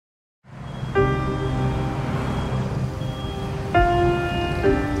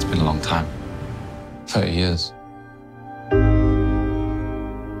time. 30 years.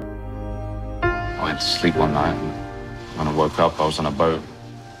 I went to sleep one night, and when I woke up, I was on a boat,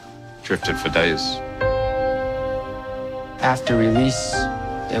 drifted for days. After release,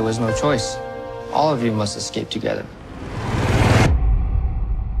 there was no choice. All of you must escape together.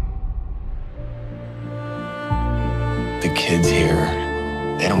 The kids here,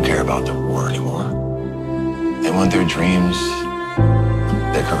 they don't care about the war anymore. They want their dreams,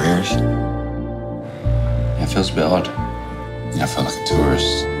 their careers. It feels a bit odd. I feel like a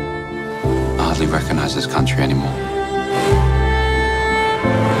tourist. I hardly recognize this country anymore.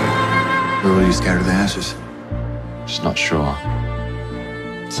 Where will you scatter the ashes? Just not sure.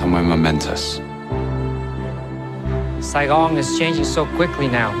 Somewhere momentous. Saigon is changing so quickly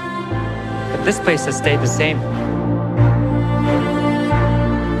now, but this place has stayed the same.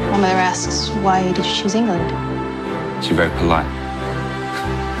 My mother asks, why did you choose England? She's very polite.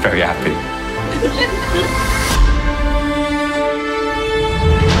 Very happy.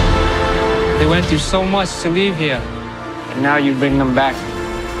 They went through so much to leave here, and now you bring them back.